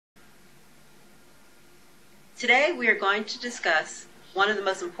Today we are going to discuss one of the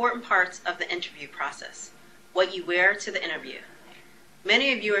most important parts of the interview process, what you wear to the interview.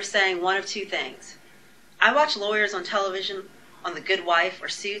 Many of you are saying one of two things. I watch lawyers on television on The Good Wife or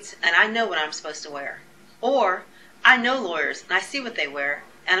Suits, and I know what I'm supposed to wear. Or, I know lawyers and I see what they wear,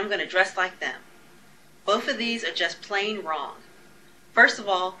 and I'm going to dress like them. Both of these are just plain wrong. First of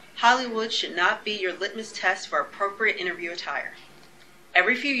all, Hollywood should not be your litmus test for appropriate interview attire.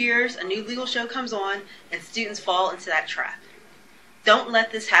 Every few years, a new legal show comes on, and students fall into that trap. Don't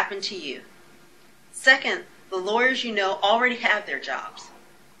let this happen to you. Second, the lawyers you know already have their jobs.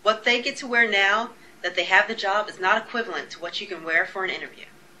 What they get to wear now that they have the job is not equivalent to what you can wear for an interview.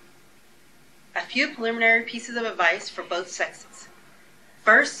 A few preliminary pieces of advice for both sexes.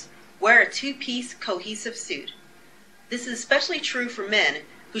 First, wear a two-piece cohesive suit. This is especially true for men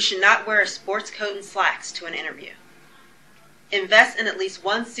who should not wear a sports coat and slacks to an interview. Invest in at least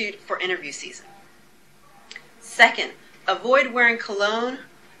one suit for interview season. Second, avoid wearing cologne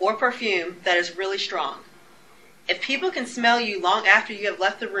or perfume that is really strong. If people can smell you long after you have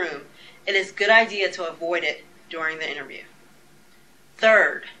left the room, it is a good idea to avoid it during the interview.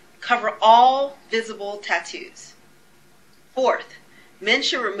 Third, cover all visible tattoos. Fourth, men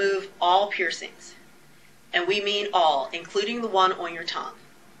should remove all piercings. And we mean all, including the one on your tongue.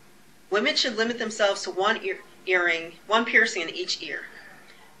 Women should limit themselves to one piercing in each ear.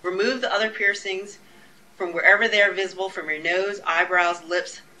 Remove the other piercings from wherever they are visible from your nose, eyebrows,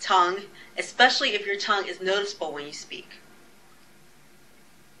 lips, tongue, especially if your tongue is noticeable when you speak.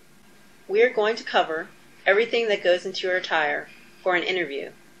 We are going to cover everything that goes into your attire for an interview,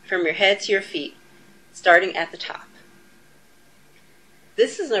 from your head to your feet, starting at the top.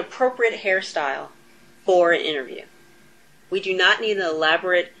 This is an appropriate hairstyle for an interview. We do not need an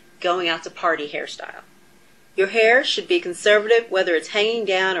elaborate going out to party hairstyle. Your hair should be conservative, whether it's hanging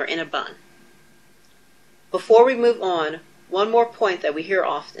down or in a bun. Before we move on, one more point that we hear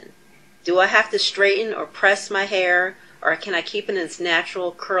often. Do I have to straighten or press my hair, or can I keep it in its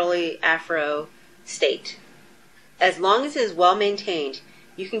natural curly afro state? As long as it is well maintained,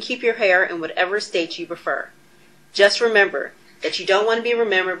 you can keep your hair in whatever state you prefer. Just remember that you don't want to be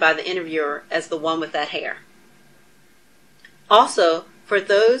remembered by the interviewer as the one with that hair. Also, for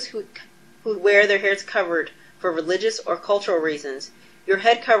those who wear their hairs covered for religious or cultural reasons, your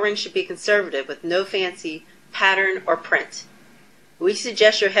head covering should be conservative with no fancy pattern or print. We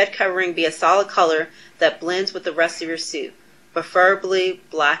suggest your head covering be a solid color that blends with the rest of your suit, preferably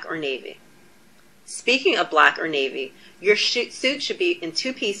black or navy. Speaking of black or navy, your suit should be in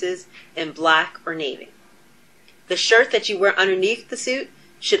two pieces in black or navy. The shirt that you wear underneath the suit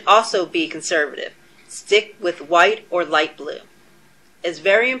should also be conservative. Stick with white or light blue. It's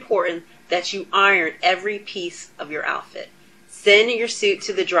very important that you iron every piece of your outfit. Send your suit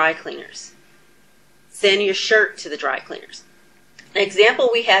to the dry cleaners. Send your shirt to the dry cleaners. An example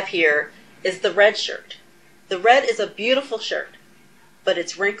we have here is the red shirt. The red is a beautiful shirt, but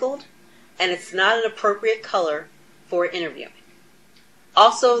it's wrinkled and it's not an appropriate color for interviewing.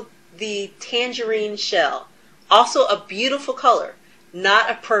 Also, the tangerine shell. Also a beautiful color, not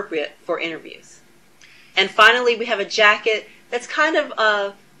appropriate for interviews. And finally, we have a jacket that's kind of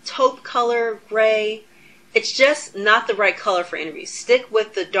a taupe color, gray. It's just not the right color for interviews. Stick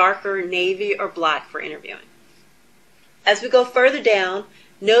with the darker navy or black for interviewing. As we go further down,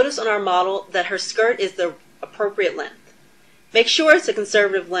 notice on our model that her skirt is the appropriate length. Make sure it's a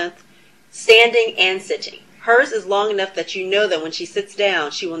conservative length, standing and sitting. Hers is long enough that you know that when she sits down,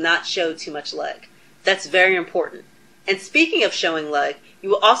 she will not show too much leg. That's very important. And speaking of showing leg, you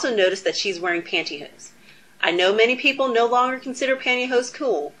will also notice that she's wearing pantyhose. I know many people no longer consider pantyhose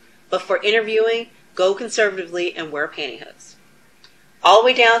cool, but for interviewing, go conservatively and wear pantyhose. All the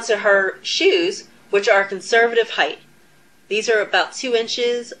way down to her shoes, which are a conservative height. These are about 2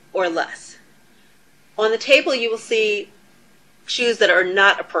 inches or less. On the table, you will see shoes that are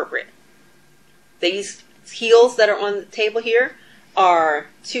not appropriate. These heels that are on the table here are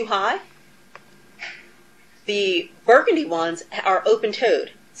too high. The burgundy ones are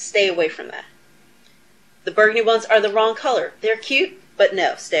open-toed. Stay away from that. The burgundy ones are the wrong color. They're cute, but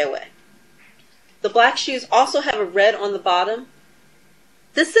no, stay away. The black shoes also have a red on the bottom.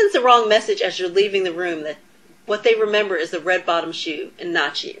 This sends the wrong message as you're leaving the room that what they remember is the red bottom shoe and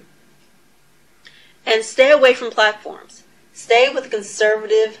not you. And stay away from platforms. Stay with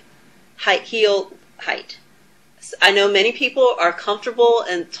conservative heel height. I know many people are comfortable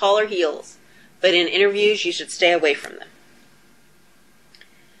in taller heels, but in interviews you should stay away from them.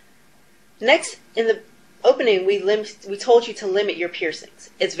 Next, in the opening, we told you to limit your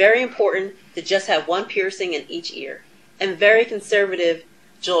piercings. It's very important to just have one piercing in each ear, and very conservative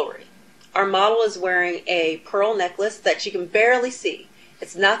jewelry. our model is wearing a pearl necklace that you can barely see.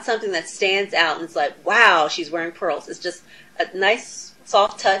 It's not something that stands out and it's like, wow, she's wearing pearls. It's just a nice,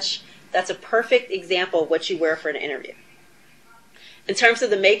 soft touch. That's a perfect example of what you wear for an interview. In terms of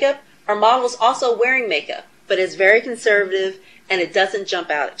the makeup, our model is also wearing makeup, but it's very conservative and it doesn't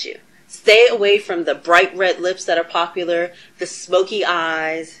jump out at you. Stay away from the bright red lips that are popular, the smoky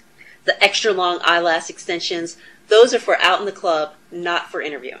eyes, the extra long eyelash extensions. Those are for out in the club, not for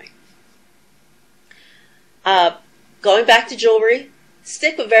interviewing. Going back to jewelry,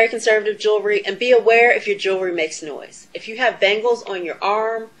 stick with very conservative jewelry and be aware if your jewelry makes noise. If you have bangles on your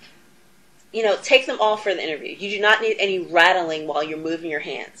arm, take them off for the interview. You do not need any rattling while you're moving your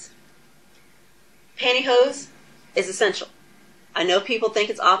hands. Pantyhose is essential. I know people think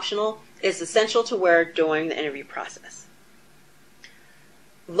it's optional. It's essential to wear during the interview process.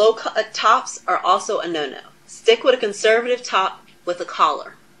 Low-cut tops are also a no-no. Stick with a conservative top with a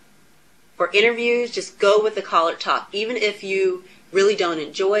collar. For interviews, just go with the collared top. Even if you really don't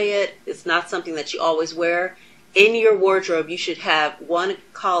enjoy it, it's not something that you always wear, in your wardrobe you should have one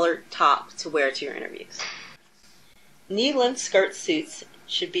collared top to wear to your interviews. Knee-length skirt suits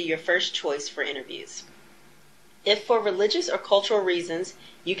should be your first choice for interviews. If for religious or cultural reasons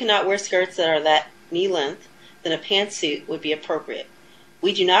you cannot wear skirts that are that knee length, then a pantsuit would be appropriate.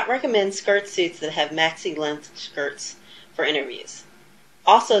 We do not recommend skirt suits that have maxi length skirts for interviews.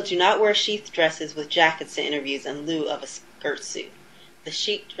 Also, do not wear sheath dresses with jackets to interviews in lieu of a skirt suit. The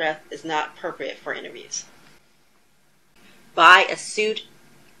sheath dress is not appropriate for interviews. Buy a suit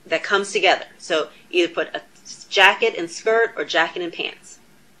that comes together. So either put a jacket and skirt or jacket and pants.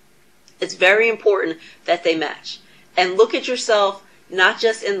 It's very important that they match. And look at yourself not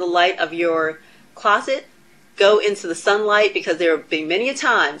just in the light of your closet. Go into the sunlight, because there have been many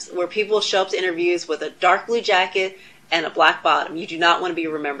times where people show up to interviews with a dark blue jacket and a black bottom. You do not want to be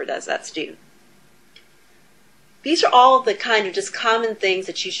remembered as that student. These are all the kind of just common things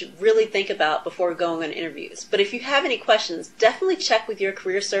that you should really think about before going on interviews. But if you have any questions, definitely check with your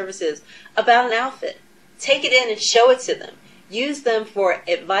career services about an outfit. Take it in and show it to them. Use them for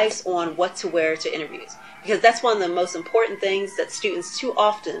advice on what to wear to interviews, because that's one of the most important things that students too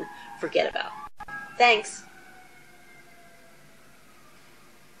often forget about. Thanks.